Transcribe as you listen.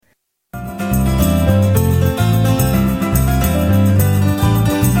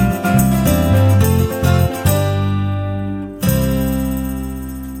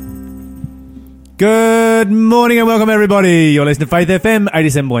Good morning and welcome everybody. You're listening to Faith FM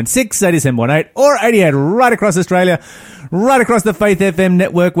 87.6, 87.8 or 88 right across Australia, right across the Faith FM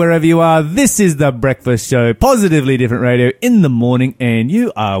network, wherever you are. This is The Breakfast Show, positively different radio in the morning, and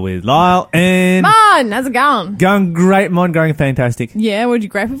you are with Lyle and... Mon, how's it going? Going great, Mon, going fantastic. Yeah, what are you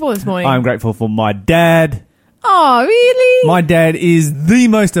grateful for this morning? I'm grateful for my dad. Oh, really? My dad is the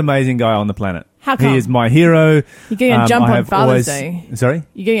most amazing guy on the planet. How come? He is my hero. You're getting a jump on Father's Day. Sorry?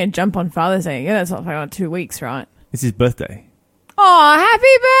 You're getting a jump on Father's Day. Yeah, that's like 2 weeks, right? It's his birthday. Oh, happy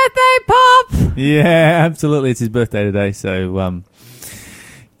birthday, Pop! Yeah, absolutely. It's his birthday today. So,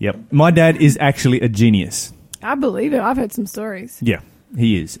 yep. My dad is actually a genius. I believe it. I've heard some stories. Yeah,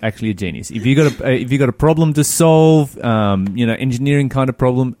 he is actually a genius. If you got a problem to solve, engineering kind of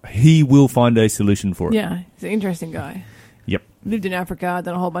problem, he will find a solution for it. Yeah, he's an interesting guy. Yep. Lived in Africa,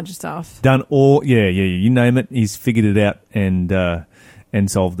 done a whole bunch of stuff. Done all, yeah, you name it. He's figured it out and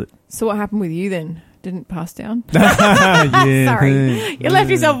solved it. So what happened with you then? Didn't pass down? Yeah. Sorry. You left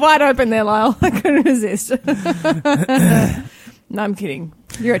yourself wide open there, Lyle. I couldn't resist. No, I'm kidding.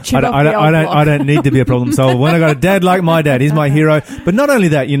 You're a chip off the old block. I don't need to be a problem solver. When I got a dad like my dad, he's my hero. But not only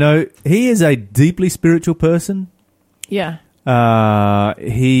that, he is a deeply spiritual person. Yeah.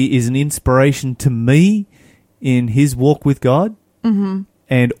 He is an inspiration to me in his walk with God,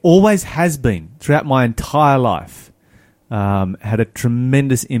 and always has been throughout my entire life. Had a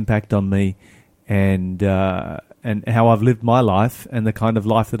tremendous impact on me, and how I've lived my life, and the kind of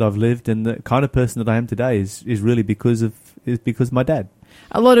life that I've lived, and the kind of person that I am today is really because of my dad.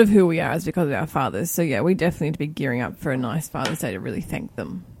 A lot of who we are is because of our fathers. So yeah, we definitely need to be gearing up for a nice Father's Day to really thank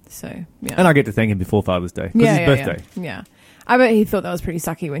them. So yeah, and I get to thank him before Father's Day because it's his birthday. Yeah. I bet he thought that was pretty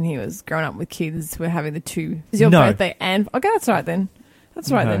sucky when he was growing up with kids who were having the two. It's your birthday and... Okay, that's right then.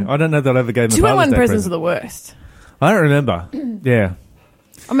 That's right then. I don't know that I ever gave him a Father's Day 2-in-1 presents are the worst. I don't remember. Yeah.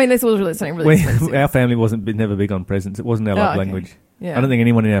 I mean, this was really something really expensive. Our family wasn't never big on presents. It wasn't our love language. Yeah. I don't think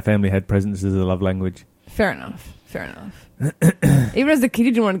anyone in our family had presents as a love language. Fair enough. Even as a kid,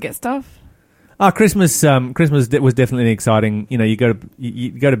 you didn't want to get stuff? Christmas was definitely exciting. You go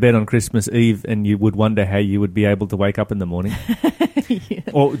to bed on Christmas Eve, and you would wonder how you would be able to wake up in the morning. Yeah.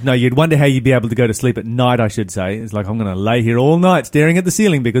 Or no, you'd wonder how you'd be able to go to sleep at night. I should say it's like I'm going to lay here all night staring at the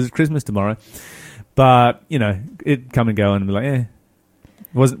ceiling because it's Christmas tomorrow. But it'd come and go and be like,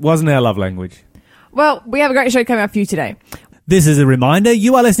 wasn't our love language. Well, we have a great show coming up for you today. This is a reminder,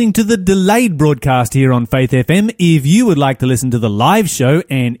 you are listening to the delayed broadcast here on Faith FM. If you would like to listen to the live show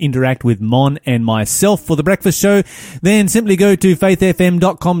and interact with Mon and myself for the breakfast show, then simply go to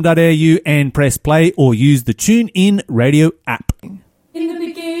faithfm.com.au and press play or use the TuneIn radio app. In the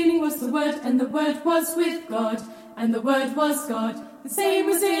beginning was the Word, and the Word was with God, and the Word was God. The same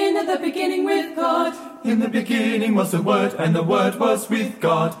was in at the beginning with God. In the beginning was the Word, and the Word was with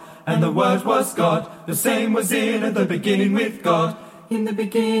God. And the Word was God, the same was in at the beginning with God. In the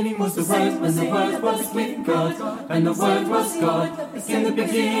beginning was the Word, and the Word was with God. And the Word was God. In the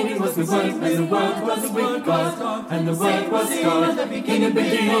beginning was the Word, and the Word was with God. And the Word was God. In the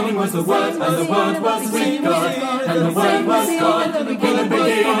beginning was the Word, and the Word was with God. And the Word was God. In the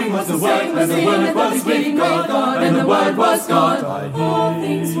beginning was the Word, and the Word was with God. And the Word was God. All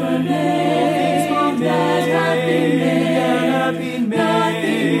things were made, that have been made.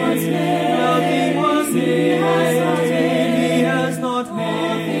 Nothing was made. Nothing was made. He has not made.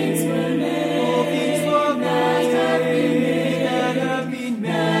 All things were made. All things were made. That have been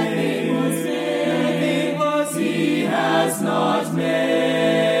made. Nothing was made. Nothing was He has not made.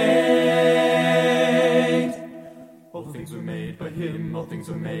 All things were made by Him. All things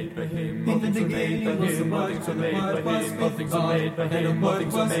were made by Him. All things were made by Him. All things were made by Him. All things were made by Him. All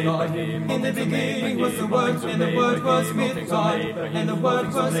things were made by Him. In the beginning was the Word, and the Word was with God, and the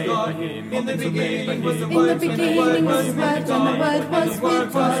Word was God. In the beginning was the Word, and the Word was with God, and the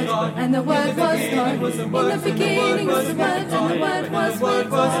Word was God. And the Word was God. In the beginning was the Word, and the Word was with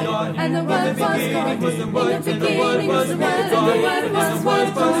God. And the Word was God. In the beginning was the Word, and the Word was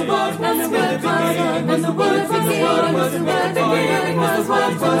with God. And the Word was God. And the Word was the Word was the Word, and the Word was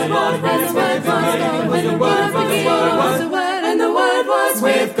with God. And the Word was God. And the Word was the Word, and the Word was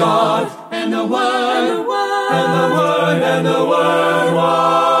with God. And the Word, and the Word, And the Word, and the Word was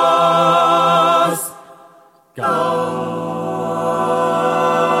God.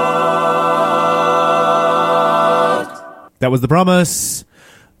 That was the promise.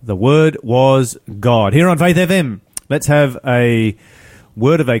 The Word was God. Here on Faith FM, let's have a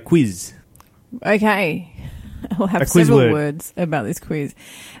word of a quiz. Okay. We'll have quiz several word. words about this quiz.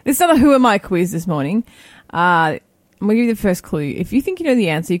 This is not a Who Am I quiz this morning. I'm going to give you the first clue. If you think you know the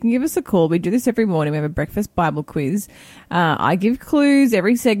answer, you can give us a call. We do this every morning. We have a breakfast Bible quiz. I give clues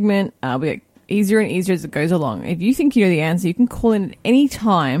every segment. easier and easier as it goes along. If you think you know the answer, you can call in at any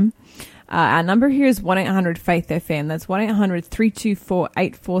time. Our number here is 1-800-FAITH-FM. That's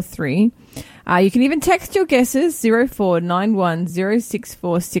 1-800-324-843. You can even text your guesses,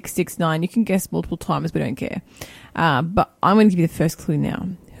 0491064669. You can guess multiple times, we don't care. But I'm going to give you the first clue now.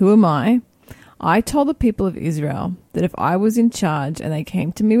 Who am I? I told the people of Israel that if I was in charge and they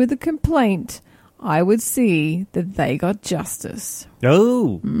came to me with a complaint, I would see that they got justice.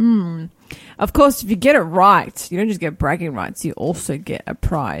 Oh. Of course, if you get it right, you don't just get bragging rights, you also get a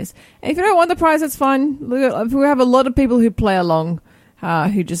prize. And if you don't want the prize, that's fine. Look, we have a lot of people who play along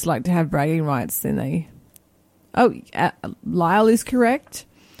who just like to have bragging rights, then they... Oh, Lyle is correct.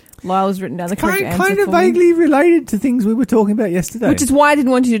 Lyle has written down the correct answer Kind of for me. vaguely related to things we were talking about yesterday. Which is why I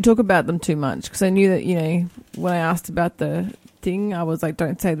didn't want you to talk about them too much, because I knew that, you know, when I asked about the thing, I was like,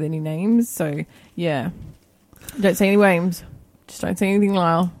 don't say any names. So, yeah. Don't say any names. Just don't say anything,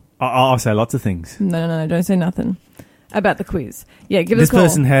 Lyle. I'll say lots of things. No, don't say nothing about the quiz. Yeah, give us a call.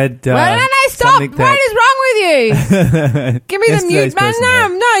 This person had... no, stop! something What is wrong with you? Give me the mute Yesterday's button.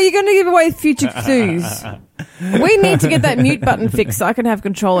 person No, you're going to give away future clues. We need to get that mute button fixed so I can have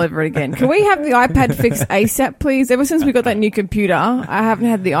control over it again. Can we have the iPad fixed ASAP, please? Ever since we got that new computer, I haven't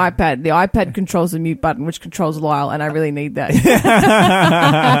had the iPad. The iPad controls the mute button, which controls Lyle, and I really need that.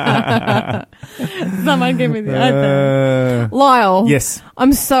 Someone give me the iPad. Lyle. Yes.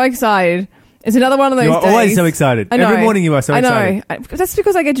 I'm so excited. It's another one of those You are days. always so excited. I know. Every morning you are so excited. I know. That's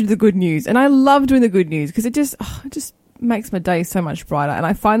because I get to do the good news. And I love doing the good news because it just makes my day so much brighter. And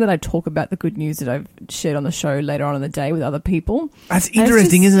I find that I talk about the good news that I've shared on the show later on in the day with other people. That's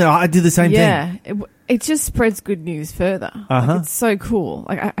interesting, isn't it? I do the same thing. Yeah. It just spreads good news further. Uh-huh. Like, it's so cool.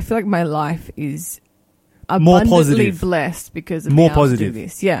 Like I feel like my life is More abundantly positive. blessed because of More being able to positive. do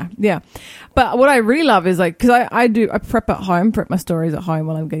this. Yeah. But what I really love is like, because I prep at home, prep my stories at home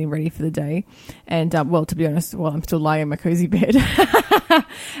while I'm getting ready for the day. And, well, to be honest, while I'm still lying in my cozy bed.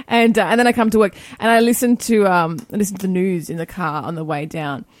 and then I come to work and I listen to the news in the car on the way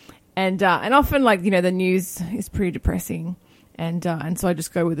down. And often, like, you know, the news is pretty depressing. And so I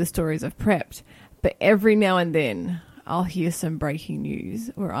just go with the stories I've prepped. But every now and then I'll hear some breaking news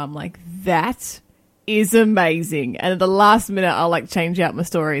where I'm like, that is amazing. And at the last minute, I'll like change out my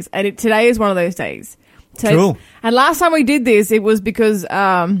stories. And today is one of those days. Cool. And last time we did this, it was because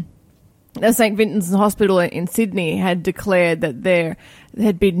the St. Vincent's Hospital in Sydney had declared that there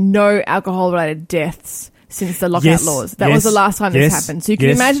had been no alcohol-related deaths since the lockout laws. That was the last time this happened. So you can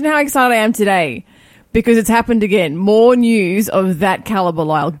imagine how excited I am today because it's happened again. More news of that caliber,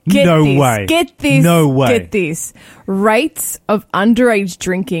 Lyle. Get this. No way. Get this. Rates of underage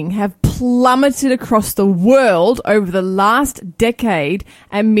drinking have plummeted across the world over the last decade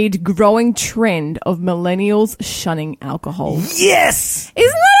amid growing trend of millennials shunning alcohol. Yes!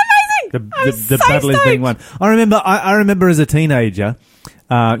 Isn't that amazing? The battle is being won. I remember as a teenager,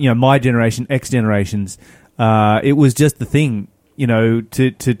 my generation, X generations, it was just the thing, you know,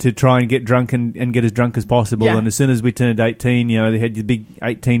 to try and get drunk and get as drunk as possible. Yeah. And as soon as we turned 18, you know, they had the big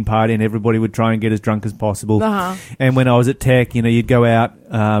 18 party and everybody would try and get as drunk as possible. Uh-huh. And when I was at Tech, you know, you'd go out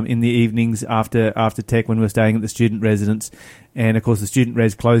in the evenings after Tech when we were staying at the student residence. And, of course, the student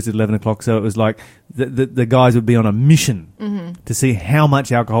res closed at 11 o'clock, so it was like the guys would be on a mission to see how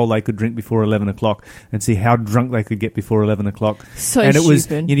much alcohol they could drink before 11 o'clock and see how drunk they could get before 11 o'clock. And it was,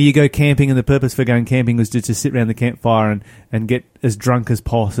 you know, you go camping, and the purpose for going camping was to sit around the campfire and get as drunk as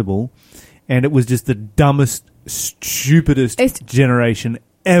possible. And it was just the dumbest, stupidest generation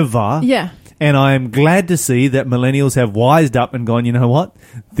ever. Yeah. And I am glad to see that millennials have wised up and gone, you know what?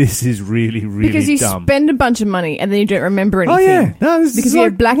 This is really, really because you dumb. spend a bunch of money and then you don't remember anything. Oh, yeah. No, because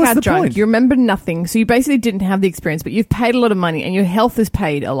you're blackout drunk. You remember nothing. So you basically didn't have the experience, but you've paid a lot of money and your health has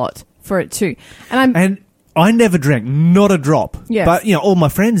paid a lot for it too. And I never drank, not a drop. Yes. But, you know, all my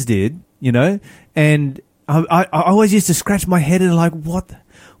friends did, you know, and I always used to scratch my head and like, what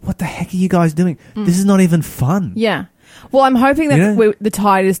the heck are you guys doing? This is not even fun. Yeah. Well, I'm hoping that the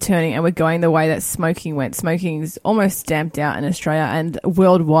tide is turning and we're going the way that smoking went. Smoking is almost stamped out in Australia and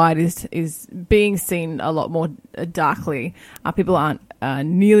worldwide is being seen a lot more darkly. People aren't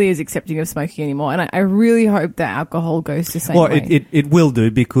nearly as accepting of smoking anymore. And I really hope that alcohol goes the same way. Well, it will do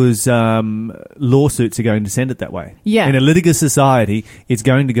because lawsuits are going to send it that way. Yeah. In a litigious society, it's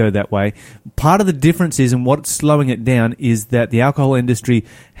going to go that way. Part of the difference is, and what's slowing it down, is that the alcohol industry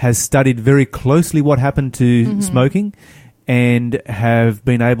has studied very closely what happened to smoking and have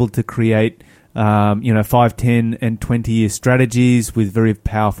been able to create 5, 10 and 20-year strategies with very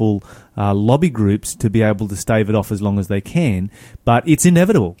powerful lobby groups to be able to stave it off as long as they can. But it's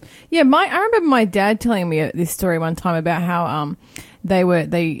inevitable. Yeah, I remember my dad telling me this story one time about how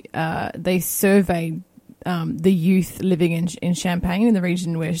they surveyed the youth living in Champagne, in the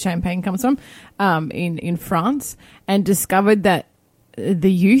region where Champagne comes from, in France, and discovered that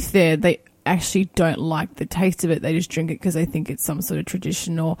the youth there, they actually don't like the taste of it. They just drink it because they think it's some sort of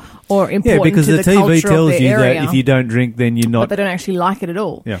tradition or important Yeah, because to the the TV culture tells of the you area. that if you don't drink, then you're But not. they don't actually like it at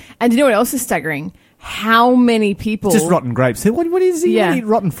all. Yeah. And do you know what else is staggering? How many people... Just rotten grapes. What is he Yeah. eat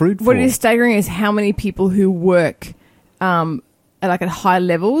rotten fruit for? What is staggering is how many people who work at high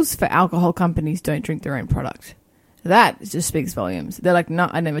levels for alcohol companies don't drink their own product. That just speaks volumes. They're like, no,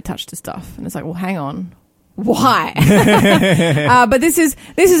 I never touched the stuff. And it's like, well, hang on. Why? But this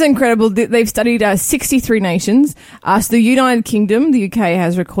is incredible. They've studied 63 nations. So the United Kingdom, the UK,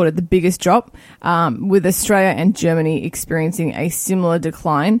 has recorded the biggest drop, with Australia and Germany experiencing a similar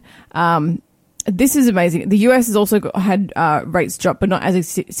decline. This is amazing. The US has also had rates drop, but not as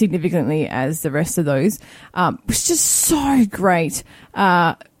significantly as the rest of those, which is just so great.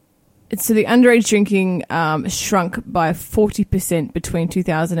 So the underage drinking shrunk by 40% between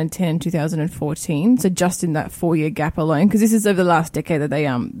 2010 and 2014. So just in that 4-year gap alone, because this is over the last decade that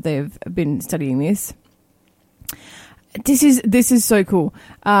they've been studying this. This is so cool.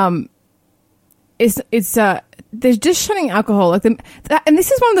 They're just shunning alcohol and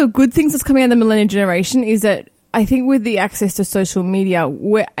this is one of the good things that's coming out of the millennial generation is that I think with the access to social media,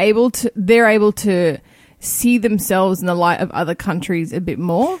 they're able to see themselves in the light of other countries a bit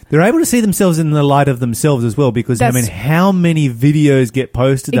more. They're able to see themselves in the light of themselves as well, because how many videos get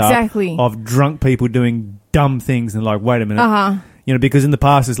posted up of drunk people doing dumb things and like, wait a minute. You know, because in the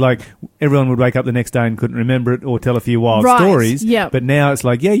past it's like everyone would wake up the next day and couldn't remember it or tell a few wild stories. Yep. But now it's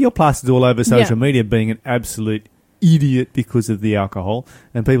like, yeah, you're plastered all over social media being an absolute idiot because of the alcohol.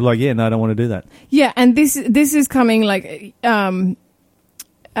 And people are like, yeah, no, I don't want to do that. Yeah, and this is coming like...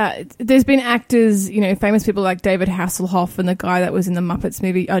 there's been actors, you know, famous people like David Hasselhoff and the guy that was in the Muppets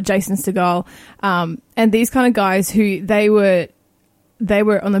movie, Jason Segel, and these kind of guys who they were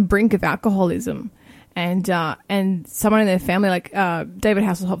on the brink of alcoholism, and someone in their family, like David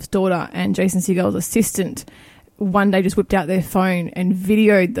Hasselhoff's daughter and Jason Segel's assistant, one day just whipped out their phone and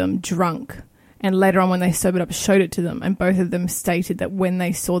videoed them drunk. And later on, when they sobered up, showed it to them, and both of them stated that when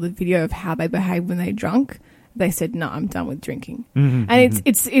they saw the video of how they behaved when they drunk, they said, "No, I'm done with drinking." And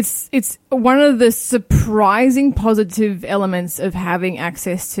it's one of the surprising positive elements of having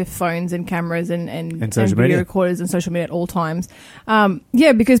access to phones and cameras and social video media recorders and social media at all times.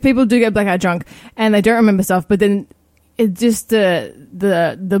 Because people do get blackout drunk and they don't remember stuff, but then it's just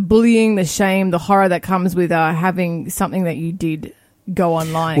the bullying, the shame, the horror that comes with having something that you did go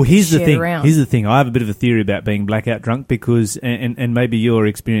online. Well, here's the thing. Around. Here's the thing. I have a bit of a theory about being blackout drunk because, and maybe your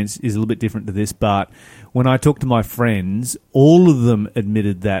experience is a little bit different to this, but when I talked to my friends, all of them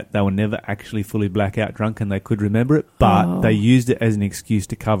admitted that they were never actually fully blackout drunk and they could remember it, but they used it as an excuse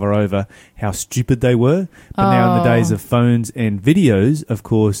to cover over how stupid they were. But now in the days of phones and videos, of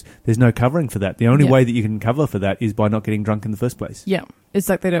course, there's no covering for that. The only way that you can cover for that is by not getting drunk in the first place. Yeah. It's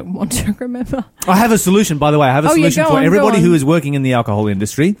like they don't want to remember. I have a solution, by the way. I have a solution for everybody who is working in the alcohol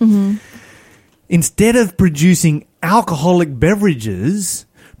industry. Mm-hmm. Instead of producing alcoholic beverages,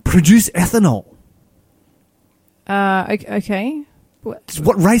 produce ethanol. Okay. It's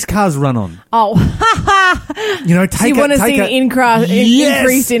what race cars run on. Oh. You know, so you want to see an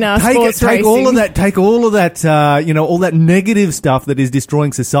increase in our sports racing. Take all of that, all that negative stuff that is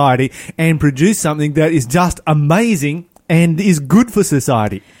destroying society and produce something that is just amazing and is good for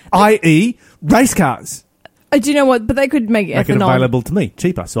society, i.e. race cars. Do you know what? But they could make ethanol. Make it available to me,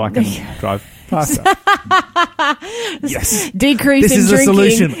 cheaper, so I can drive faster. Yes. Decrease this in is drinking, the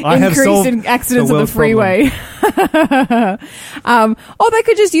solution. I have increase in accidents on the freeway. Or they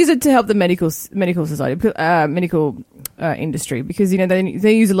could just use it to help the medical society, medical industry, because, you know,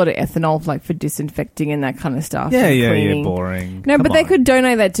 they use a lot of ethanol like for disinfecting and that kind of stuff. Yeah, boring. No, but they could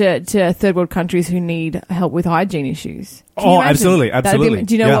donate that to third world countries who need help with hygiene issues. Absolutely.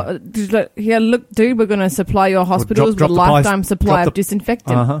 Do you know what? Yeah, look, dude, we're going to supply your hospitals with a lifetime supply of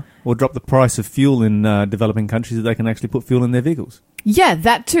disinfectant. Or drop the price of fuel in developing countries that they can actually put fuel in their vehicles. Yeah,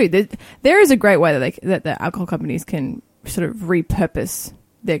 that too. There is a great way that the alcohol companies can sort of repurpose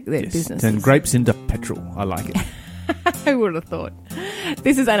their business. Turn grapes into petrol. I like it. I would have thought.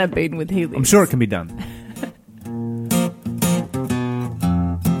 This is Anna Beaton with Healy. I'm sure it can be done.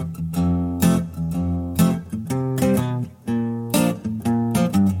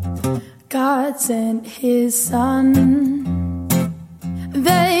 God sent his son.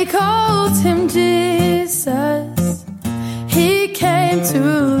 They called him Jesus. He came to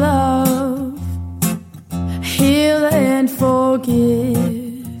love, heal and forgive.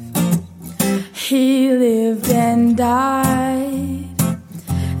 He lived and died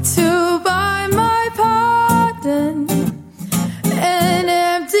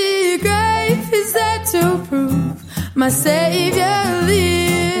My Savior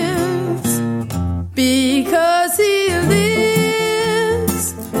lives. Because He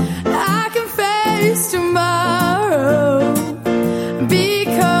lives, I can face tomorrow.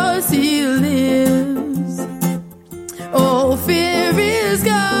 Because He lives, all fear is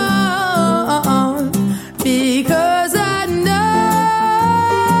gone. Because I know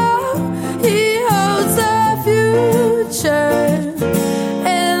He holds the future,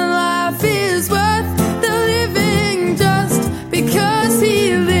 and life is worth the living just because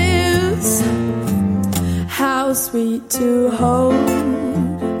He lives. How sweet to hold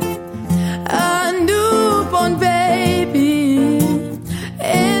a newborn baby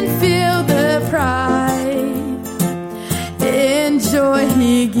and feel the pride and joy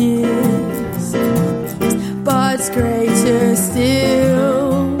He gives. But greater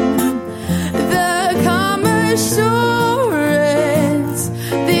still, the calm assurance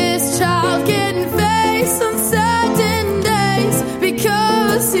this child can face uncertain days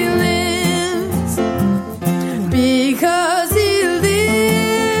because He lives. Because He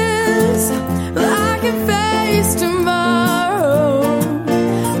lives, I can face tomorrow.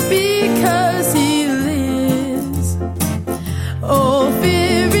 Because He lives, all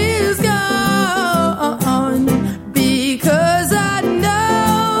fear is gone. Because I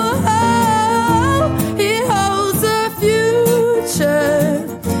know He holds the future,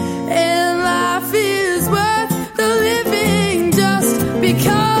 and life is worth the living just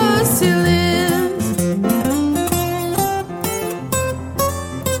because He lives.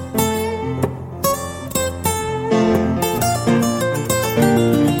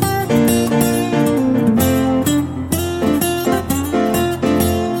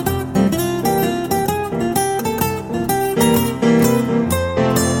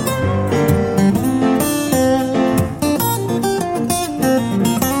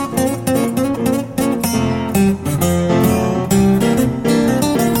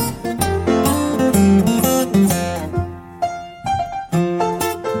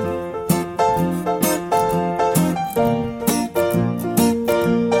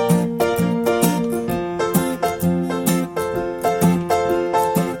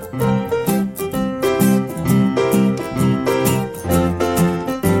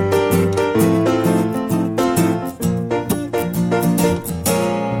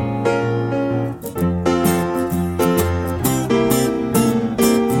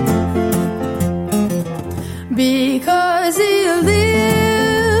 Because He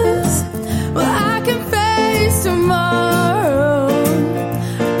lives, well, I can face tomorrow.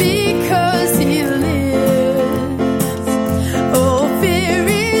 Because He lives, oh, fear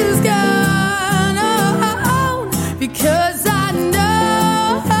is gone. Oh, because I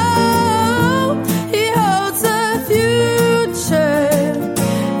know He holds the future,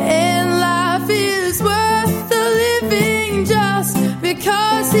 and life is worth the living just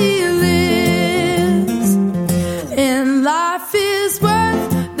because He lives. And life is worth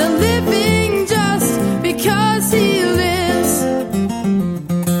the living just because He lives.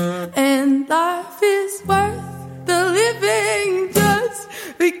 And life is worth the living just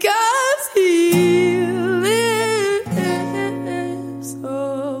because He lives.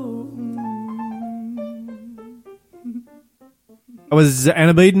 Oh. That was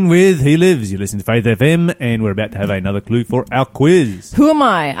Anna Beaton with He Lives. You're listening to Faith FM, and we're about to have another clue for our quiz. Who am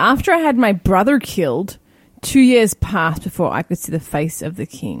I? After I had my brother killed, 2 years passed before I could see the face of the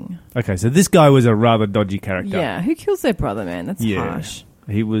king. Okay, so this guy was a rather dodgy character. Yeah, who kills their brother, man? That's Yeah. harsh.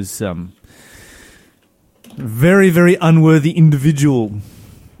 He was very, very unworthy individual.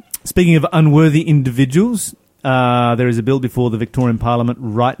 Speaking of unworthy individuals, there is a bill before the Victorian Parliament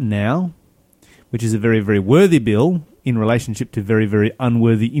right now, which is a very, very worthy bill in relationship to very, very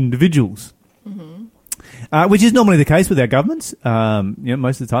unworthy individuals. Which is normally the case with our governments.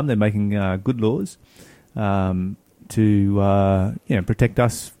 Most of the time they're making good laws to protect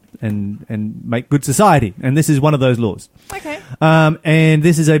us and make good society. And this is one of those laws. Okay. And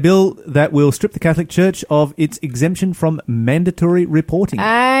this is a bill that will strip the Catholic Church of its exemption from mandatory reporting.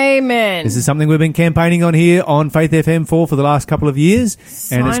 Amen. This is something we've been campaigning on here on Faith FM for the last couple of years.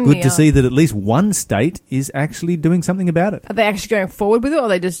 And it's Sign good me to up. see that at least one state is actually doing something about it. Are they actually going forward with it, or are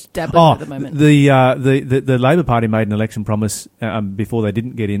they just dabbling at the moment? The Labor Party made an election promise before they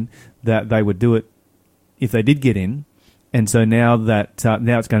didn't get in that they would do it if they did get in. And so now that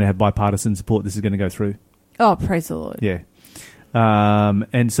now it's going to have bipartisan support, this is going to go through. Oh, praise the Lord. Yeah.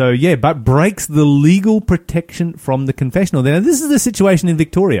 But breaks the legal protection from the confessional. Now, this is the situation in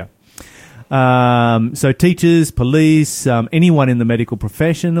Victoria. So teachers, police, anyone in the medical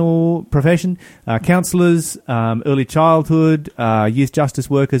profession, counsellors, early childhood, youth justice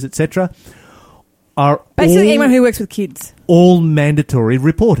workers, etc., are Basically, anyone who works with kids. all mandatory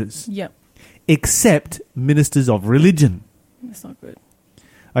reporters, Yep. except ministers of religion. That's not good.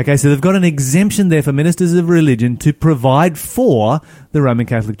 Okay, so they've got an exemption there for ministers of religion to provide for the Roman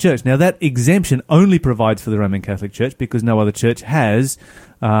Catholic Church. Now, that exemption only provides for the Roman Catholic Church because no other church has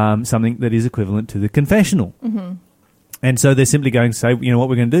something that is equivalent to the confessional. Mm-hmm. And so they're simply going to say, you know what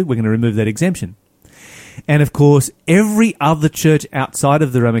we're going to do? We're going to remove that exemption. And, of course, every other church outside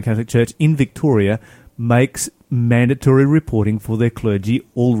of the Roman Catholic Church in Victoria makes mandatory reporting for their clergy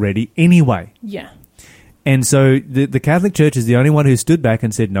already anyway. Yeah. And so the Catholic Church is the only one who stood back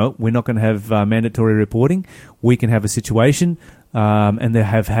and said, no, we're not going to have mandatory reporting. We can have a situation, and there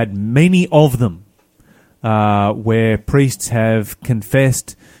have had many of them, where priests have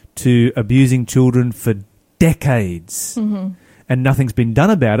confessed to abusing children for decades. Mm-hmm. And nothing's been done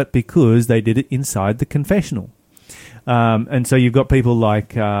about it because they did it inside the confessional. And so you've got people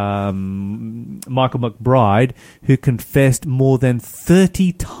like Michael McBride, who confessed more than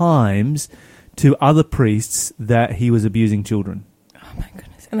 30 times to other priests that he was abusing children. Oh my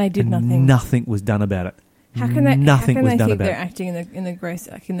goodness! And they did And nothing. Nothing was done about it. How can they? Nothing how can was they done think about they're it. acting in the grace,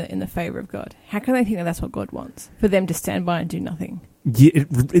 like in the favor of God? How can they think that that's what God wants for them to stand by and do nothing? Yeah,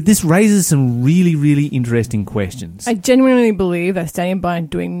 this raises some really, really interesting questions. I genuinely believe that standing by and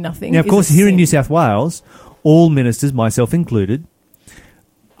doing nothing. Now, of is course, a here in sin. New South Wales, all ministers, myself included,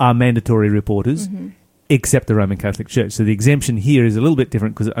 are mandatory reporters, except the Roman Catholic Church. So the exemption here is a little bit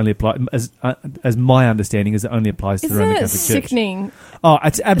different because it only applies, as my understanding is, it only applies to the Roman Isn't it Catholic Church. sickening? Oh,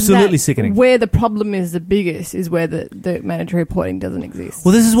 it's absolutely that sickening. Where the problem is the biggest is where the mandatory reporting doesn't exist.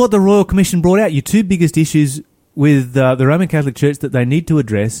 Well, this is what the Royal Commission brought out. Your two biggest issues with the Roman Catholic Church that they need to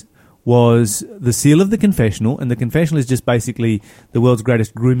address was the seal of the confessional, and the confessional is just basically the world's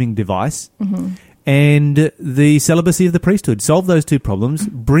greatest grooming device, and the celibacy of the priesthood. Solve those two problems.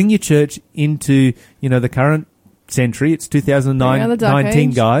 Bring your church into, the current century. It's Bring out the dark 2019,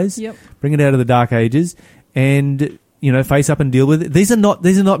 age. guys. Yep. Bring it out of the dark ages, and face up and deal with it. These are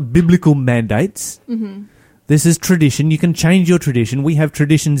not biblical mandates. This is tradition. You can change your tradition. We have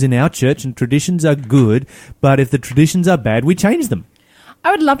traditions in our church, and traditions are good. But if the traditions are bad, we change them.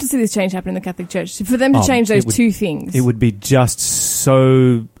 I would love to see this change happen in the Catholic Church. For them to change those two things. It would be just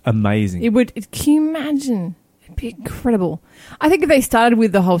so amazing. It would. Can you imagine? It'd be incredible. I think if they started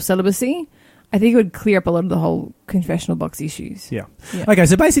with the whole celibacy, I think it would clear up a lot of the whole confessional box issues. Yeah. Yeah. Okay.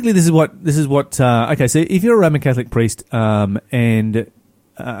 So basically, this is what. Okay. So if you're a Roman Catholic priest, and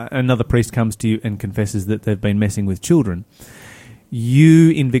another priest comes to you and confesses that they've been messing with children, you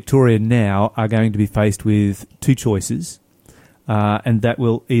in Victoria now are going to be faced with two choices, and that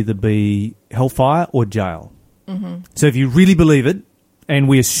will either be hellfire or jail. So if you really believe it, and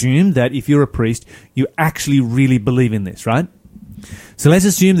we assume that if you're a priest, you actually really believe in this, right? So let's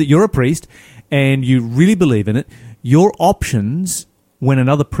assume that you're a priest and you really believe in it. Your options when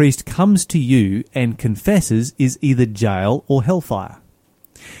another priest comes to you and confesses is either jail or hellfire.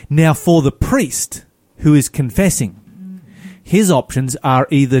 Now, for the priest who is confessing, his options are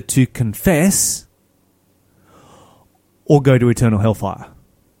either to confess or go to eternal hellfire.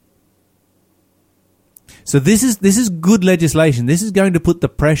 So this is good legislation. This is going to put the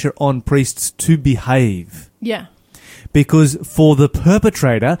pressure on priests to behave. Yeah. Because for the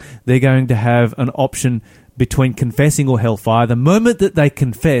perpetrator, they're going to have an option between confessing or hellfire. The moment that they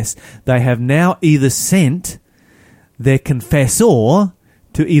confess, they have now either sent their confessor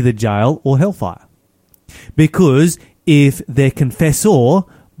to either jail or hellfire. Because if their confessor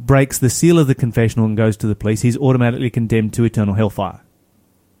breaks the seal of the confessional and goes to the police, he's automatically condemned to eternal hellfire.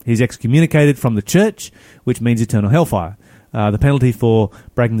 He's excommunicated from the church, which means eternal hellfire. The penalty for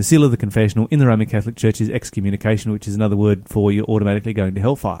breaking the seal of the confessional in the Roman Catholic Church is excommunication, which is another word for you're automatically going to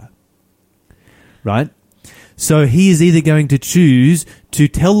hellfire. Right? So he is either going to choose to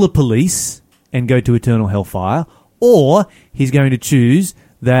tell the police and go to eternal hellfire, or he's going to choose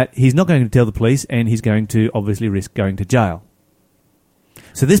that he's not going to tell the police and he's going to obviously risk going to jail.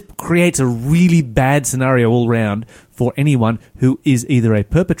 So this creates a really bad scenario all round for anyone who is either a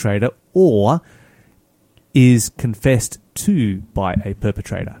perpetrator or is confessed to by a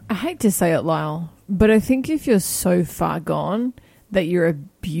perpetrator. I hate to say it, Lyle, but I think if you're so far gone that you're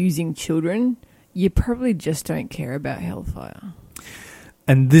abusing children, you probably just don't care about hellfire.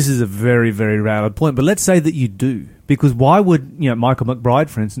 And this is a very, very valid point. But let's say that you do. Because why would Michael McBride,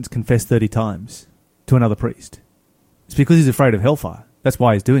 for instance, confess 30 times to another priest? It's because he's afraid of hellfire. That's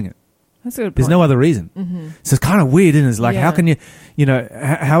why he's doing it. That's a good point. There's no other reason. So it's kind of weird, isn't it? It's like, how Yeah. can you,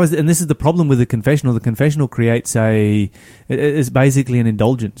 how is it? And this is the problem with the confessional. The confessional creates it's basically an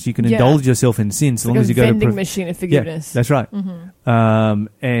indulgence. You can Yeah. indulge yourself in sin so Like long a as you go to vending machine of forgiveness. Yeah, that's right.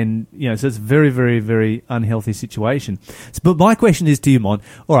 And so it's a very, very, very unhealthy situation. But my question is to you, Mon.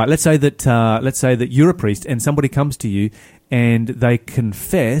 All right, let's say that you're a priest and somebody comes to you and they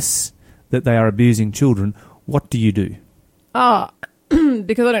confess that they are abusing children. What do you do?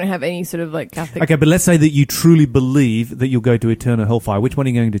 Because I don't have any sort of like Catholic. Okay, but let's say that you truly believe that you'll go to eternal hellfire. Which one are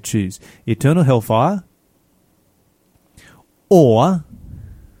you going to choose? Eternal hellfire or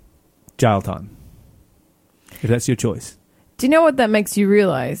jail time? If that's your choice. Do you know what that makes you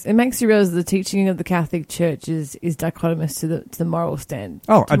realise? It makes you realise that the teaching of the Catholic Church is dichotomous to the moral stand.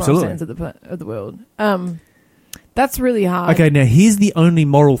 Oh, to absolutely. Moral stands of the world. That's really hard. Okay, now here's the only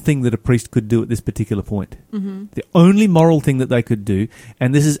moral thing that a priest could do at this particular point. Mm-hmm. The only moral thing that they could do,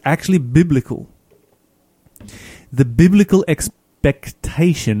 and this is actually biblical. The biblical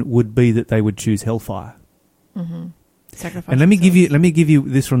expectation would be that they would choose hellfire. Mm-hmm. Sacrifice. And let me give you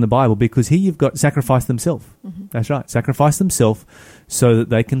this from the Bible, because here you've got sacrifice themselves. Mm-hmm. That's right, sacrifice themselves so that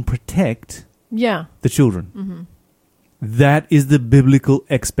they can protect the children. Mm-hmm. That is the biblical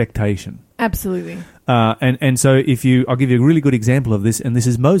expectation. Absolutely. And so I'll give you a really good example of this, and this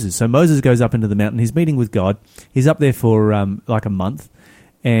is Moses. So Moses goes up into the mountain. He's meeting with God. He's up there for like a month,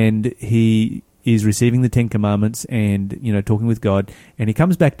 and he is receiving the Ten Commandments and, talking with God. And he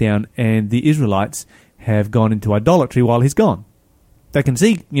comes back down, and the Israelites have gone into idolatry while he's gone. They can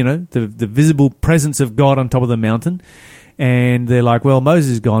see, the visible presence of God on top of the mountain, and they're like, well,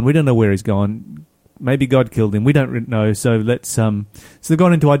 Moses is gone. We don't know where he's gone. Maybe God killed him. We don't know. So let's. So they've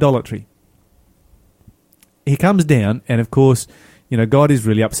gone into idolatry. He comes down, and of course, God is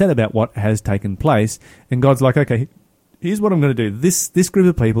really upset about what has taken place. And God's like, okay, here's what I'm going to do. This group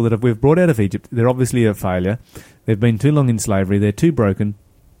of people that we've brought out of Egypt, they're obviously a failure. They've been too long in slavery. They're too broken.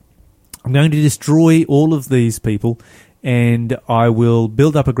 I'm going to destroy all of these people, and I will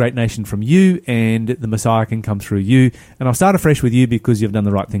build up a great nation from you, and the Messiah can come through you. And I'll start afresh with you because you've done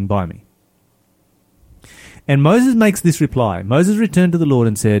the right thing by me. And Moses makes this reply. Moses returned to the Lord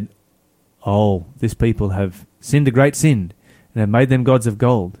and said, oh, this people have sinned a great sin and have made them gods of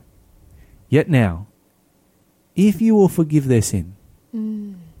gold. Yet now, if you will forgive their sin.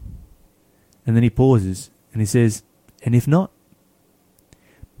 And then he pauses and he says, and if not,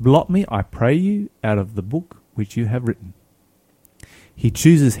 blot me, I pray you, out of the book which you have written. He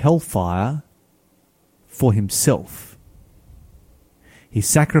chooses hellfire for himself. He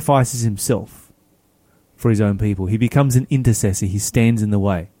sacrifices himself for his own people. He becomes an intercessor. He stands in the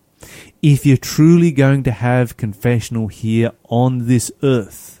way. If you're truly going to have confessional here on this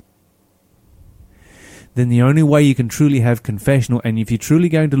earth, then the only way you can truly have confessional, and if you're truly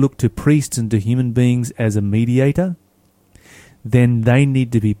going to look to priests and to human beings as a mediator, then they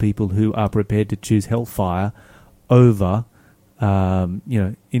need to be people who are prepared to choose hellfire over, to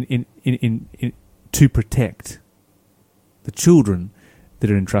protect the children that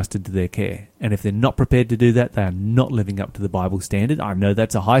are entrusted to their care. And if they're not prepared to do that, they are not living up to the Bible standard. I know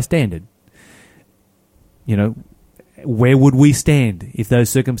that's a high standard. Where would we stand if those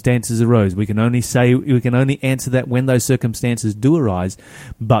circumstances arose? We can only answer that when those circumstances do arise,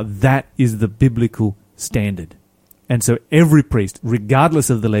 but that is the biblical standard. And so every priest, regardless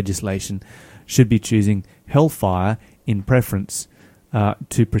of the legislation, should be choosing hellfire in preference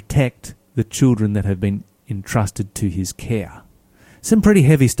to protect the children that have been entrusted to his care. Some pretty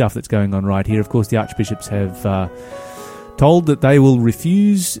heavy stuff that's going on right here. Of course, the archbishops have stated that they will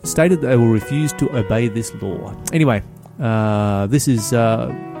refuse to obey this law. Anyway, this is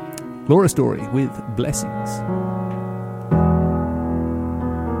Laura Story with Blessings.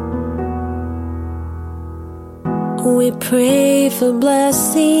 We pray for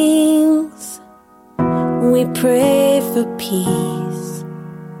blessings. We pray for peace.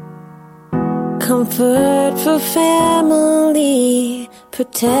 Comfort for family.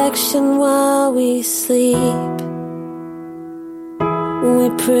 Protection while we sleep. We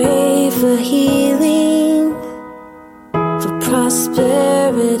pray for healing. For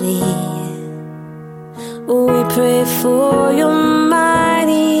prosperity. We pray for your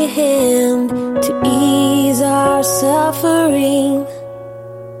mighty hand to ease our suffering.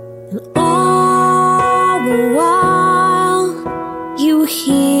 And all the while you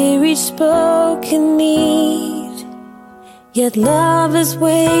hear each spoken need. Yet love is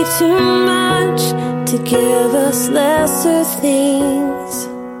way too much to give us lesser things.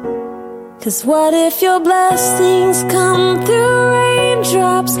 'Cause what if your blessings come through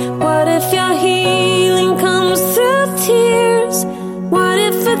raindrops? What if your healing comes through tears? What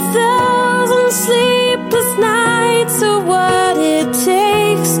if 1,000 1,000 sleepless nights are what it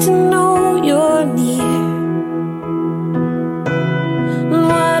takes to know you're near.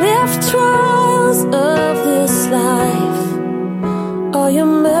 What if trials of this life are your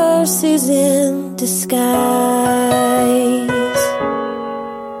mercies in disguise?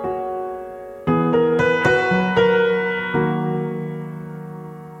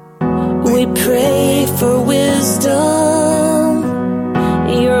 We pray for wisdom,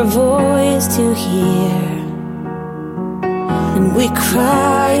 your voice to hear, and we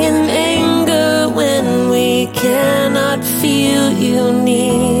cry in anger when we cannot feel you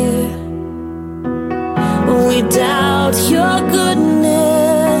near. We doubt your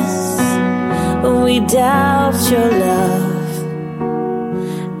goodness, we doubt your love,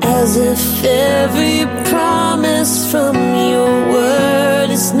 as if every promise from your word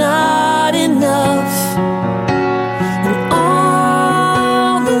is not enough. And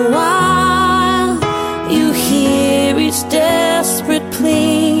all the while you hear each desperate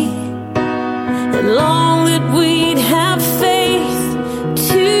plea, and long that we'd have faith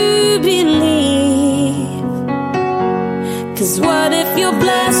to believe. 'Cause what if your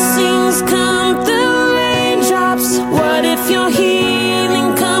blessings come through raindrops? What if your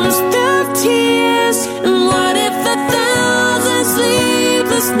healing comes through tears? And what if 1,000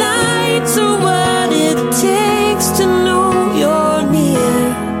 sleepless nights are what it takes to know you're near?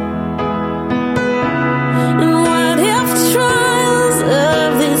 And what if trials of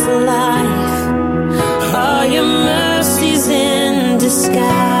this life are your mercies in disguise?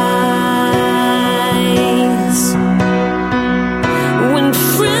 When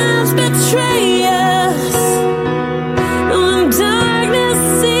friends betray us, when darkness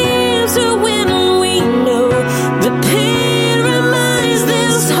seems to win, we know the pain reminds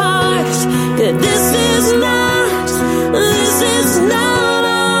this heart that this is not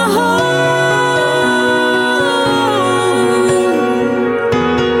our home.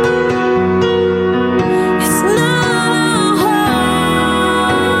 It's not our home.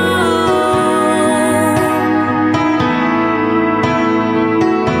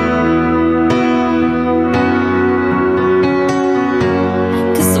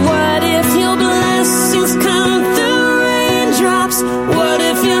 'Cause what if your blessings come through raindrops? What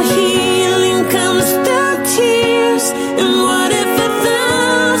if your healing comes through tears? And what if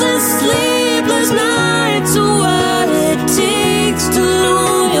 1,000 sleepless nights are what it takes to know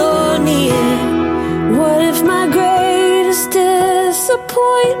you're near? What if my greatest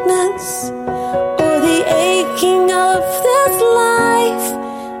disappointments or the aching of this life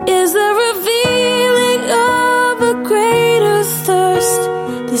is the revealing of a greater thirst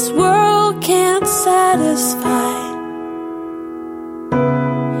this world can't satisfy?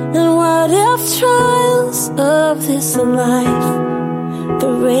 And what if trials of this life,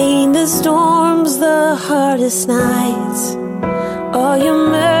 the rain, the storms, the hardest nights, are your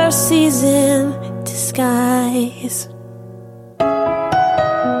mercies in disguise?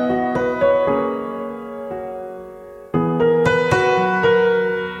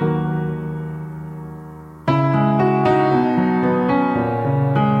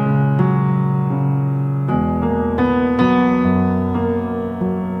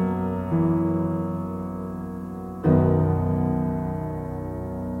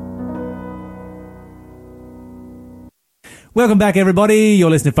 Welcome back, everybody. You're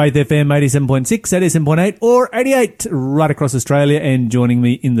listening to Faith FM 87.6, 87.8 or 88 right across Australia. And joining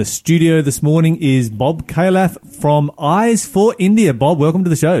me in the studio this morning is Bob Calaf from Eyes for India. Bob, welcome to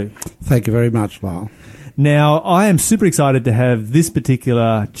the show. Thank you very much, Lyle. Now, I am super excited to have this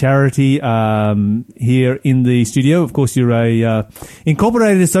particular charity here in the studio. Of course, you're a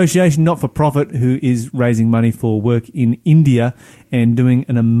incorporated association, not-for-profit, who is raising money for work in India and doing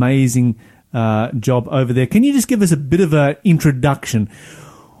an amazing job over there. Can you just give us a bit of an introduction?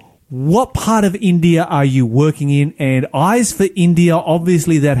 What part of India are you working in? And Eyes for India,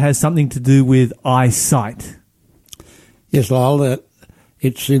 obviously that has something to do with eyesight. Yes, Lyle,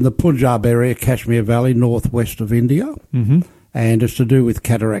 it's in the Punjab area, Kashmir Valley, northwest of India, and it's to do with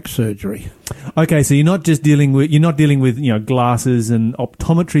cataract surgery. Okay, so you're not dealing with glasses and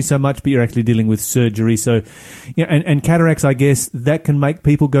optometry so much, but you're actually dealing with surgery. So, and cataracts, I guess, that can make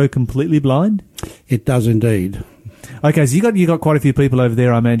people go completely blind. It does indeed. Okay, so you got quite a few people over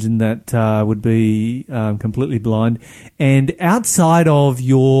there, I imagine, that would be completely blind. And outside of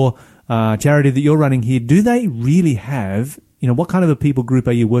your charity that you're running here, do they really have, what kind of a people group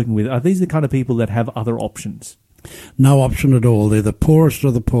are you working with? Are these the kind of people that have other options? No option at all. They're the poorest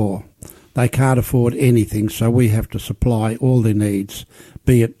of the poor. They can't afford anything, so we have to supply all their needs,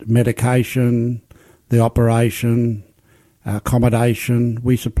 be it medication, the operation, accommodation.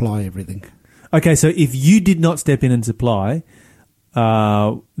 We supply everything. Okay, so if you did not step in and supply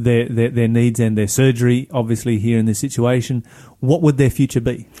their needs and their surgery, obviously here in this situation, what would their future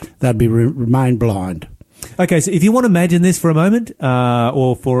be? They'd be remain blind. Okay, so if you want to imagine this for a moment,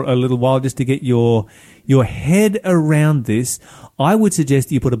 or for a little while, just to get your head around this, I would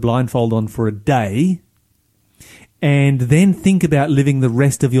suggest you put a blindfold on for a day, and then think about living the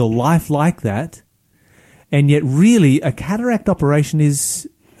rest of your life like that. And yet, really, a cataract operation is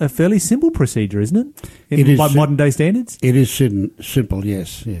a fairly simple procedure, isn't it? It is by modern day standards. It is simple.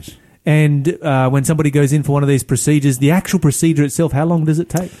 Yes. And when somebody goes in for one of these procedures, the actual procedure itself, how long does it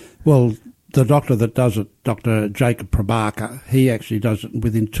take? Well, the doctor that does it, Dr. Jacob Prabhakar, he actually does it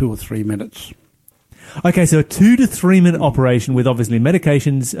within 2 or 3 minutes. Okay, so a 2 to 3 minute operation with obviously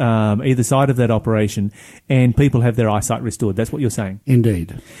medications either side of that operation, and people have their eyesight restored. That's what you're saying?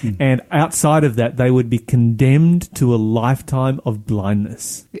 Indeed. And outside of that, they would be condemned to a lifetime of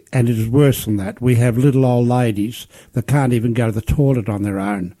blindness. And it is worse than that. We have little old ladies that can't even go to the toilet on their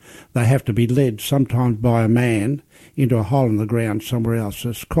own. They have to be led sometimes by a man into a hole in the ground somewhere else.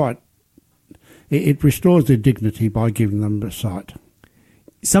 It's it restores their dignity by giving them a sight.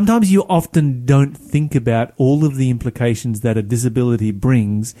 Sometimes you often don't think about all of the implications that a disability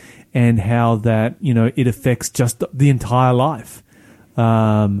brings and how that, it affects just the entire life.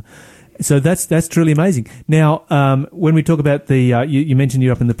 So that's truly amazing. Now, when we talk about you mentioned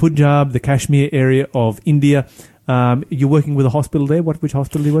you're up in the Punjab, the Kashmir area of India. You're working with a hospital there. Which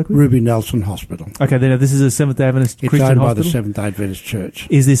hospital do you work with? Ruby Nelson Hospital. Okay, then this is a Seventh Day Adventist Christian hospital. hospital. It's owned by the Seventh Day Adventist Church.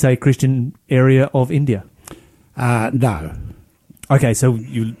 Is this a Christian area of India? No. Okay, so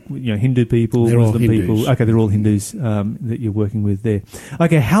you Hindu people, they're Muslim all Hindus. people. Okay, they're all Hindus that you're working with there.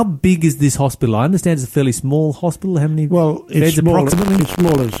 Okay, how big is this hospital? I understand it's a fairly small hospital. How many beds approximately? It's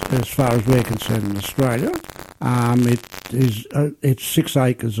small as far as we're concerned in Australia. It's 6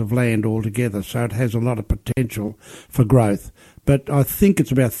 acres of land altogether, so it has a lot of potential for growth. But I think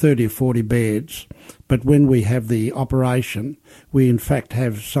it's about 30 or 40 beds. But when we have the operation, we in fact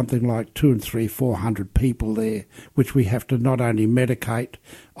have something like 400 people there, which we have to not only medicate,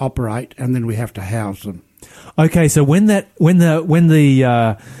 operate, and then we have to house them. Okay, so when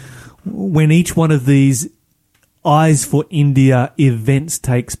each one of these Eyes for India events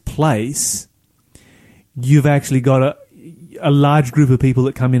takes place, you've actually got a large group of people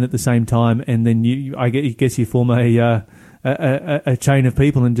that come in at the same time, and then I guess you form a chain of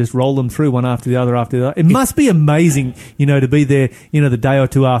people and just roll them through one after the other after the other. It must be amazing, to be there, the day or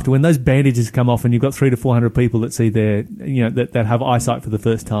two after when those bandages come off and you've got 300 to 400 people that see their, that have eyesight for the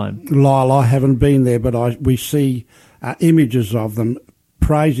first time. Lyle, I haven't been there, but we see images of them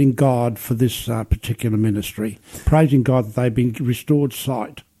praising God for this particular ministry, praising God that they've been restored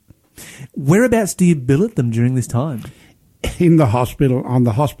sight. Whereabouts do you billet them during this time? In the hospital, on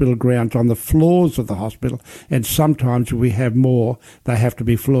the hospital grounds, on the floors of the hospital, and sometimes we have more. They have to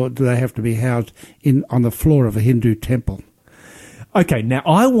be housed on the floor of a Hindu temple. Okay, now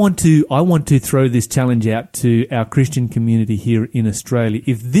I want to throw this challenge out to our Christian community here in Australia.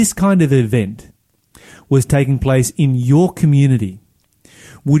 If this kind of event was taking place in your community,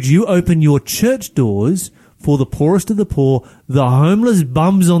 would you open your church doors for the poorest of the poor, the homeless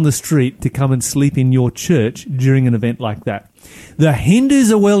bums on the street, to come and sleep in your church during an event like that? The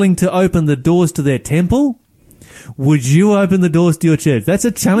Hindus are willing to open the doors to their temple. Would you open the doors to your church? That's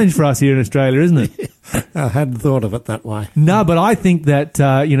a challenge for us here in Australia, isn't it? I hadn't thought of it that way. No, but I think that,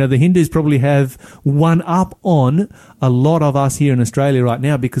 the Hindus probably have one up on a lot of us here in Australia right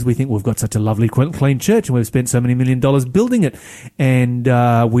now, because we think we've got such a lovely, clean church and we've spent so many $1 million building it. And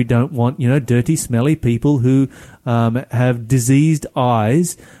we don't want, dirty, smelly people who have diseased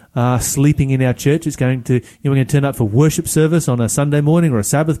eyes sleeping in our church. It's going to, we're going to turn up for worship service on a Sunday morning or a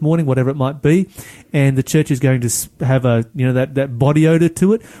Sabbath morning, whatever it might be, and the church is going to have that body odor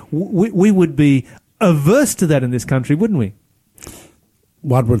to it. We would be averse to that in this country, wouldn't we?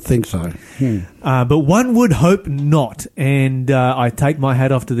 One would think so. But one would hope not. And I take my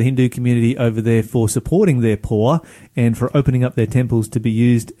hat off to the Hindu community over there for supporting their poor and for opening up their temples to be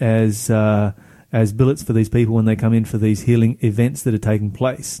used as billets for these people when they come in for these healing events that are taking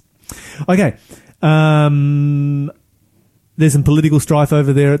place. Okay. There's some political strife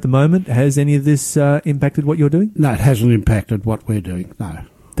over there at the moment. Has any of this impacted what you're doing? No, it hasn't impacted what we're doing, no.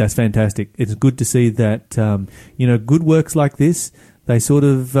 That's fantastic. It's good to see that, good works like this, they sort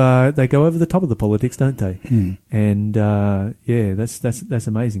of, they go over the top of the politics, don't they? And, that's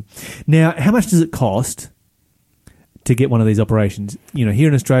amazing. Now, how much does it cost to get one of these operations? Here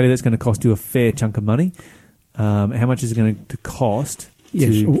in Australia, that's going to cost you a fair chunk of money. How much is it going to cost?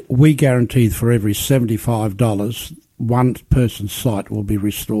 Yes, we guarantee for every $75 one person's sight will be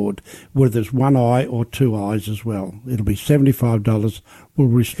restored, whether it's one eye or two eyes as well. It'll be $75 will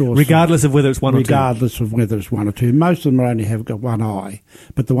restore Regardless of whether it's one or two? Regardless of whether it's one or two. Most of them only have got one eye,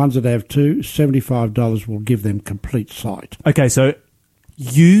 but the ones that have two, $75 will give them complete sight. Okay, so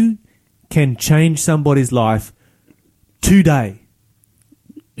you can change somebody's life today.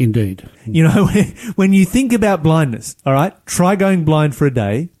 Indeed. You know, when you think about blindness, all right, try going blind for a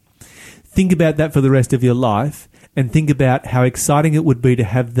day. Think about that for the rest of your life, and think about how exciting it would be to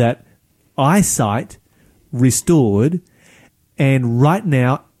have that eyesight restored. And right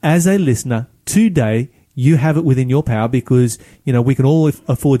now, as a listener, today, you have it within your power because, you know, we can all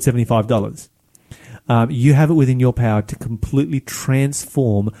afford $75. You have it within your power to completely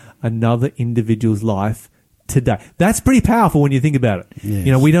transform another individual's life today. That's pretty powerful when you think about it. Yes.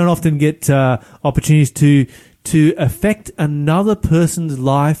 You know, we don't often get opportunities to affect another person's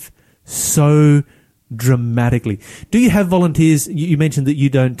life so dramatically. Do you have volunteers? You mentioned that you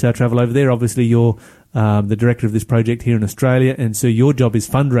don't travel over there. Obviously, you're the director of this project here in Australia, and so your job is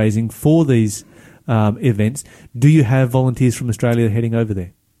fundraising for these events. Do you have volunteers from Australia heading over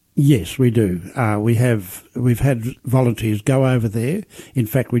there? Yes, we do. We've had volunteers go over there. In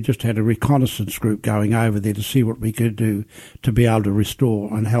fact, we just had a reconnaissance group going over there to see what we could do to be able to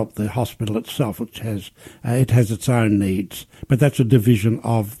restore and help the hospital itself, which has its own needs. But that's a division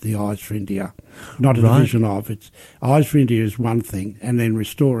of the Eyes for India, not a division of. It's Eyes for India is one thing, and then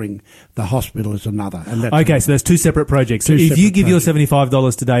restoring the hospital is another. And that's okay, so that's two separate projects. So if you give your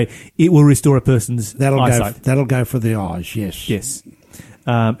 $75 today, it will restore a person's eyesight. That'll go for the eyes. Yes. Yes.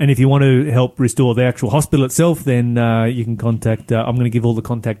 And if you want to help restore the actual hospital itself, then you can contact... I'm going to give all the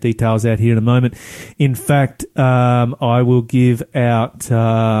contact details out here in a moment. In fact, I will give out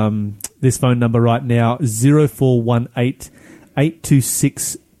this phone number right now, 0418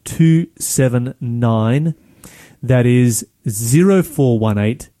 826 279. That is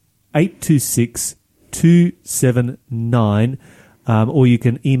 0418 826 279. Or you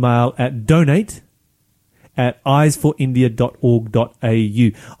can email at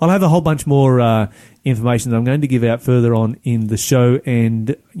donate@eyesforindia.org.au. I'll have a whole bunch more information that I'm going to give out further on in the show,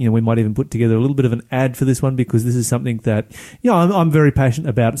 and you know, we might even put together a little bit of an ad for this one because this is something that, you know, I'm very passionate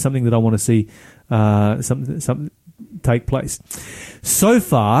about. It's something that I want to see something take place. So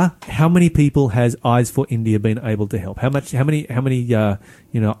far, how many people has Eyes for India been able to help? How much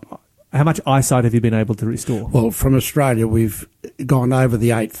eyesight have you been able to restore? Well, from Australia, we've gone over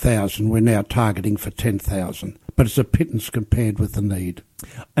the 8,000. We're now targeting for 10,000. But it's a pittance compared with the need.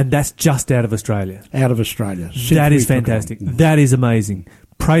 And that's just out of Australia? Out of Australia. That is fantastic. That is amazing.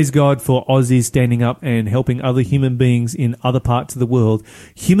 Praise God for Aussies standing up and helping other human beings in other parts of the world.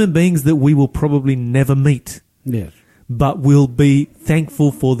 Human beings that we will probably never meet. Yes. But will be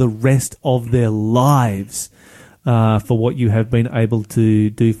thankful for the rest of their lives. For what you have been able to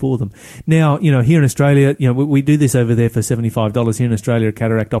do for them. Now, you know, here in Australia, you know, we do this over there for $75. Here in Australia, a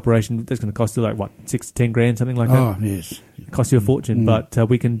cataract operation, that's going to cost you like, what, 6 to 10 grand, something like that? Oh, yes. It costs you a fortune, but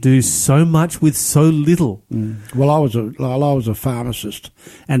we can do so much with so little. Well, I was a pharmacist,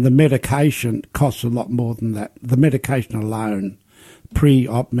 and the medication costs a lot more than that. The medication alone,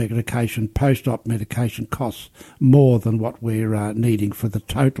 pre-op medication, post-op medication, costs more than what we're needing for the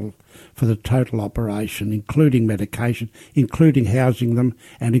total operation, including medication, including housing them,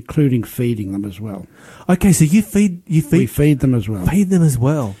 and including feeding them as well. Okay, so we feed them as well. Feed them as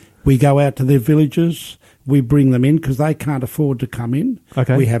well. We go out to their villages. We bring them in because they can't afford to come in.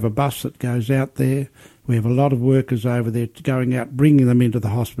 Okay. We have a bus that goes out there. We have a lot of workers over there going out, bringing them into the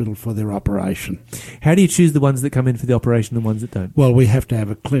hospital for their operation. How do you choose the ones that come in for the operation and the ones that don't? Well, we have to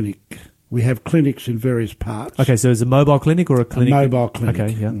have a clinic. We have clinics in various parts. Okay, so is it a mobile clinic or a clinic? A mobile clinic.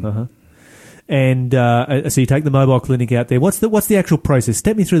 Okay, yeah. And so you take the mobile clinic out there. What's the actual process?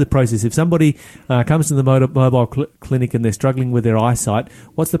 Step me through the process. If somebody comes to the mobile clinic and they're struggling with their eyesight,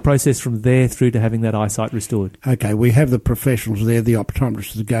 what's the process from there through to having that eyesight restored? Okay, we have the professionals there, the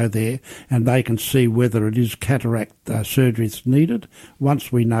optometrists that go there, and they can see whether it is cataract surgery that's needed. Once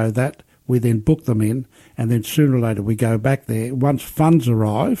we know that, we then book them in, and then sooner or later we go back there. Once funds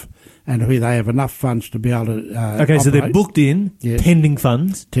arrive, and they have enough funds to be able to so they're booked in, yes. Pending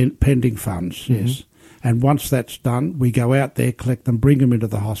funds? Pending funds, yes. And once that's done, we go out there, collect them, bring them into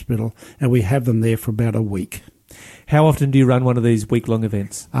the hospital, and we have them there for about a week. How often do you run one of these week-long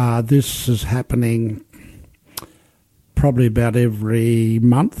events? This is happening probably about every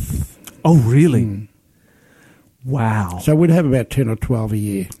month. Oh, really? Wow. So we'd have about 10 or 12 a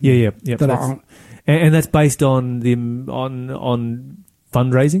year. Yeah. And that's based on on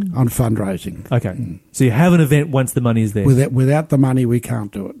fundraising? On fundraising. Okay. So you have an event once the money is there? Without the money, we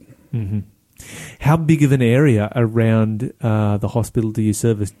can't do it. How big of an area around the hospital do you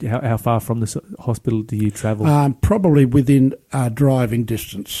service? How far from the hospital do you travel? Probably within driving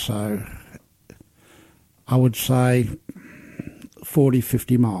distance. So I would say 40,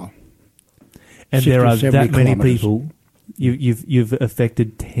 50 mile. And there are 60, that many kilometres. people. You've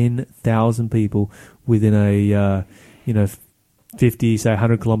affected 10,000 people within a 50, say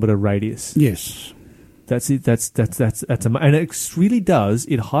 100-kilometre radius. Yes. That's it. That's and it really does.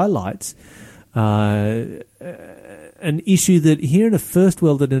 It highlights an issue that here in a first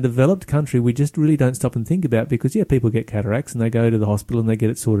world and in a developed country we just really don't stop and think about, because people get cataracts and they go to the hospital and they get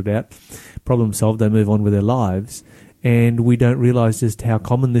it sorted out, problem solved, they move on with their lives, and we don't realise just how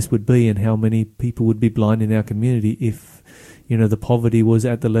common this would be and how many people would be blind in our community if the poverty was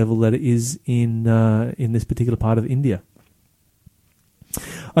at the level that it is in this particular part of India.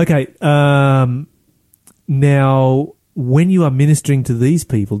 Okay. Now, when you are ministering to these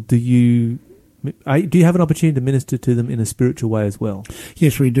people, do you have an opportunity to minister to them in a spiritual way as well?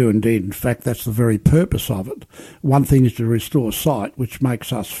 Yes, we do indeed. In fact, that's the very purpose of it. One thing is to restore sight, which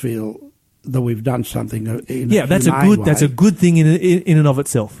makes us feel that we've done something in that's a good thing in and of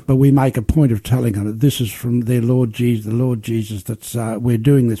itself. But we make a point of telling them that this is from their Lord Jesus, the Lord Jesus, that's we're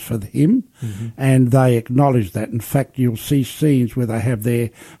doing this for him, and they acknowledge that. In fact, you'll see scenes where they have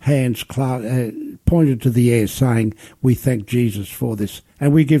their hands pointed to the air saying, we thank Jesus for this.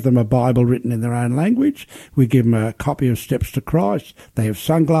 And we give them a Bible written in their own language. We give them a copy of Steps to Christ. They have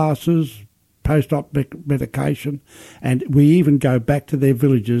sunglasses, post-op medication, and we even go back to their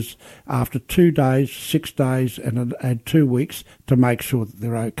villages after 2 days, 6 days and 2 weeks to make sure that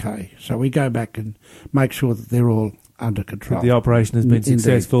they're okay. So we go back and make sure that they're all under control. That the operation has been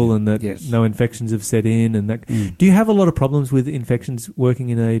successful and that no infections have set in. And that. Do you have a lot of problems with infections working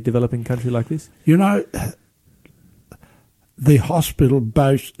in a developing country like this? The hospital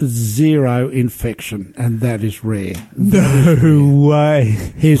boasts 0 infection, and that is rare. No way.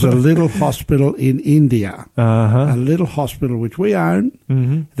 Here's a little hospital in India, Uh-huh. a little hospital which we own,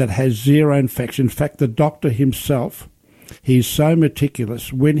 that has 0 infection. In fact, the doctor himself, he's so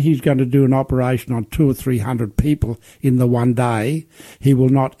meticulous. When he's going to do an operation on 200 or 300 people in the one day, he will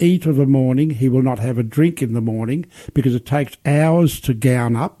not eat of the morning. He will not have a drink in the morning because it takes hours to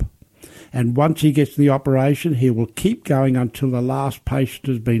gown up. And once he gets the operation, he will keep going until the last patient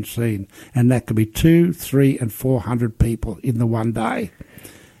has been seen. And that could be 200, 300 and 400 people in the one day.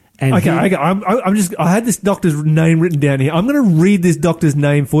 And Okay. I had this doctor's name written down here. I'm going to read this doctor's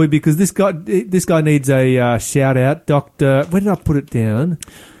name for you because this guy needs a shout out. Doctor, where did I put it down?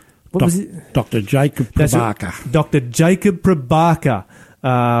 What was it? Dr. Jacob Prabhakar. Dr. Jacob Prabhakar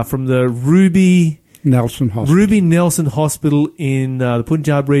from the Ruby Nelson Hospital in the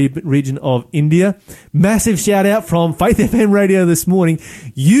Punjab region of India. Massive shout out from Faith FM Radio this morning.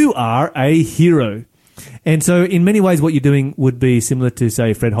 You are a hero. And so in many ways what you're doing would be similar to,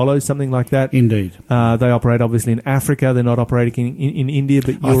 say, Fred Hollows, something like that. Indeed. They operate obviously in Africa. They're not operating in India.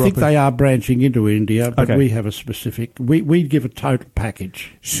 But I think they are branching into India, but we have a specific... We give a total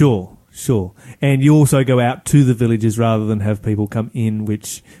package. Sure. And you also go out to the villages rather than have people come in,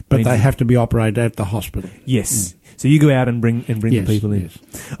 which... But they have to be operated at the hospital. Yes. So you go out and bring the people in. Yes.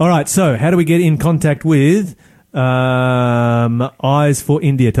 All right, so how do we get in contact with Eyes for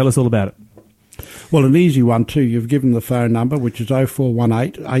India? Tell us all about it. Well, an easy one too. You've given the phone number, which is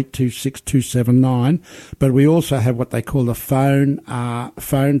 0418 826 279. But we also have what they call the phone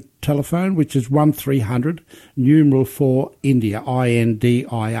telephone, which is 1300 numeral 4 India,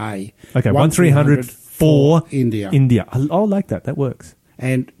 INDIA. Okay, 1300 4 India. India. I like that. That works.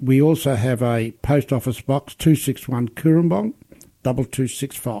 And we also have a post office box 261 Kurumbong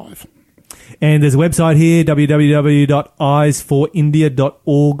 2265. And there's a website here,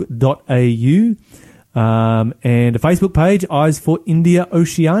 www.eyesforindia.org.au, and a Facebook page, Eyes for India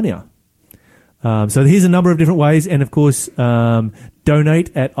Oceania. So here's a number of different ways, and of course,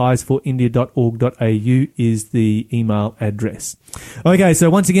 donate at eyesforindia.org.au is the email address. Okay, so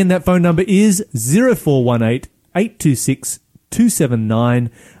once again, that phone number is 0418 826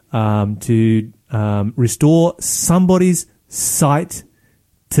 279 to restore somebody's sight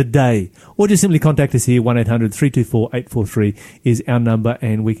today. Or just simply contact us here, 1-800-324-843 is our number,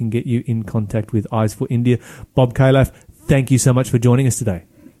 and we can get you in contact with Eyes for India. Bob Calaf, thank you so much for joining us today.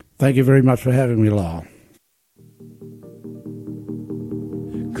 Thank you very much for having me, Lyle.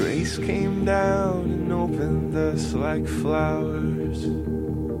 Grace came down and opened us like flowers.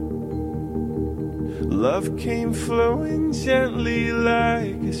 Love came flowing gently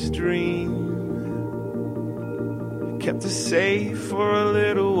like a stream. Kept us safe for a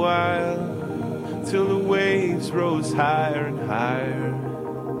little while, till the waves rose higher and higher.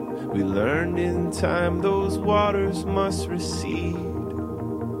 We learned in time those waters must recede,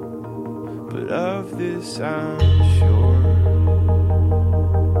 but of this I'm sure.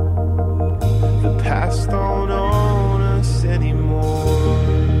 The past don't own us anymore.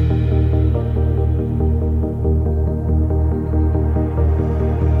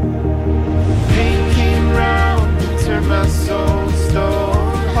 Pain came round and turned my soul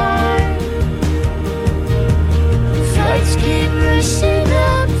stone hard. Floods came rushing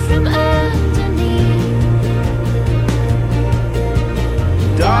up from underneath.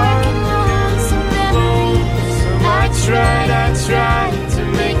 Dark and lonesome memories. I tried to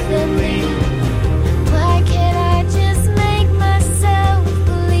make them leave. Why can't I just make myself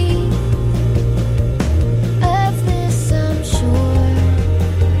believe? Of this I'm sure.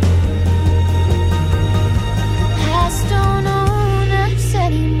 Past don't own us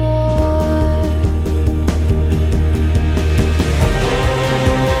anymore.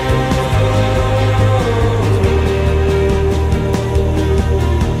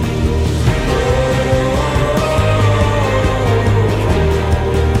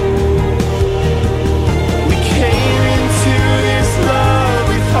 We came into this love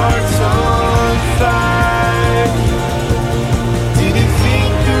with hearts on fire. Didn't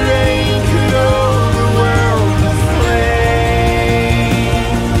think the rain could hold the world with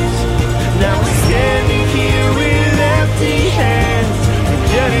flames. Now we're standing here with empty hands,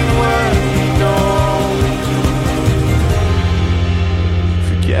 forgetting what we know.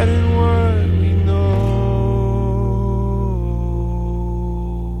 Forgetting what we know.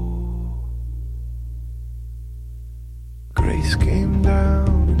 Grace came down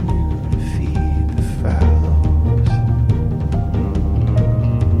and knew to feed the fallows.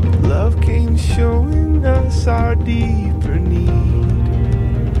 Love came showing us our deeper need.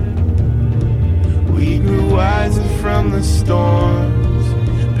 We grew wiser from the storms,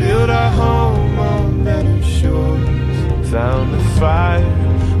 built our home on better shores. Found the fire,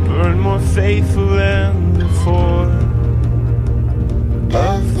 burned more faithful than before.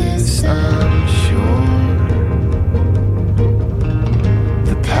 Of this I'm sure.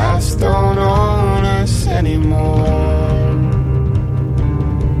 The past don't own us anymore.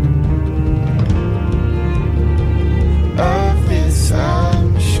 Of this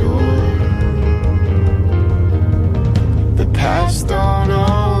I'm sure. The past don't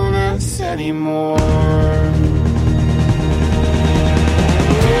own us anymore.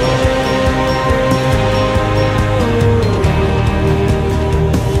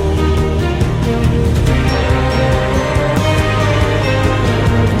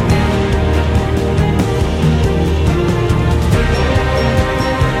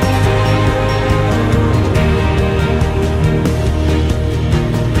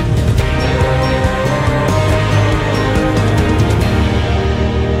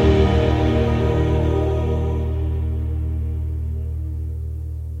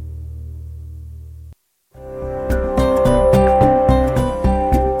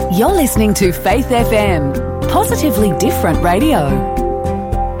 You're listening to Faith FM, positively different radio.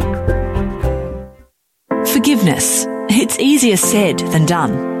 Forgiveness. It's easier said than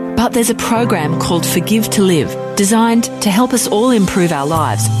done. But there's a program called Forgive to Live, designed to help us all improve our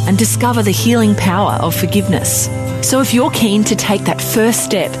lives and discover the healing power of forgiveness. So if you're keen to take that first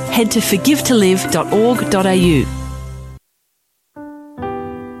step, head to forgivetolive.org.au.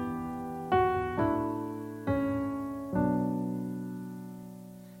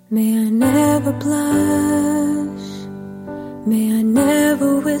 May I never blush, may I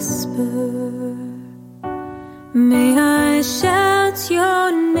never whisper, may I shout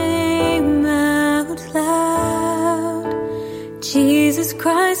your name out loud. Jesus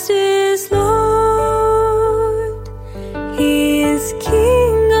Christ is Lord, He is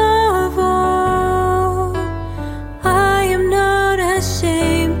King of all. I am not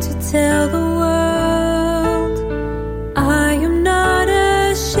ashamed to tell the world, I am not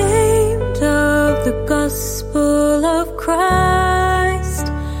ashamed of the gospel of Christ.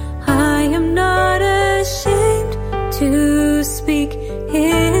 I am not ashamed to speak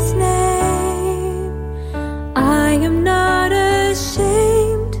His name. I am not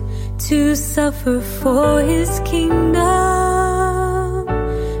ashamed to suffer for His kingdom,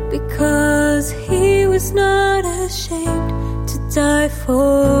 because He was not ashamed to die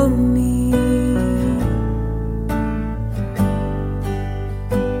for me.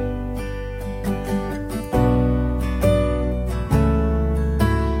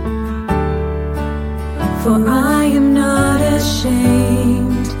 For I am not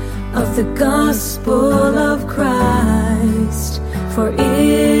ashamed of the gospel of Christ, for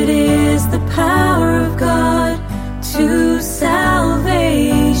it is the power of God to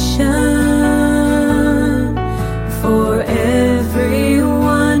salvation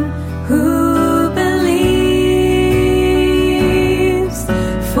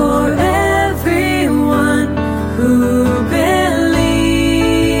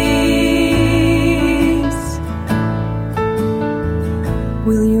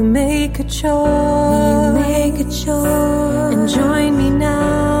Will you make a choice? Will you make a choice? And join me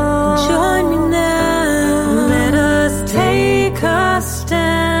now. Join me now. Let us take a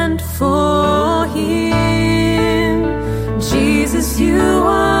stand for Him. Jesus, you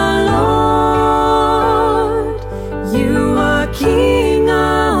are Lord. You are King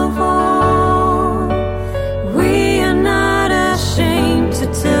of all. We are not ashamed to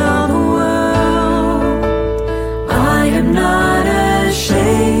tell the world. I am not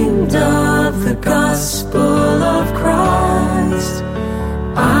ashamed of the gospel of Christ.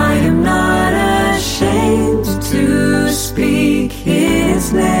 I am not ashamed to speak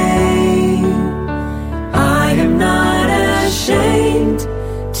His name. I am not ashamed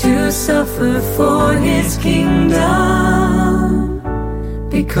to suffer for His kingdom,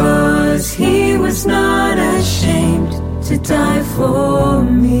 because He was not ashamed to die for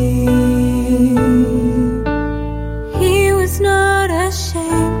me. He was not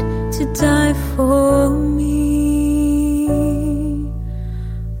ashamed to die for me.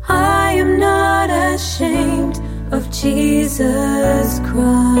 I am not ashamed of Jesus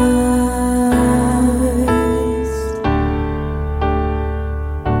Christ.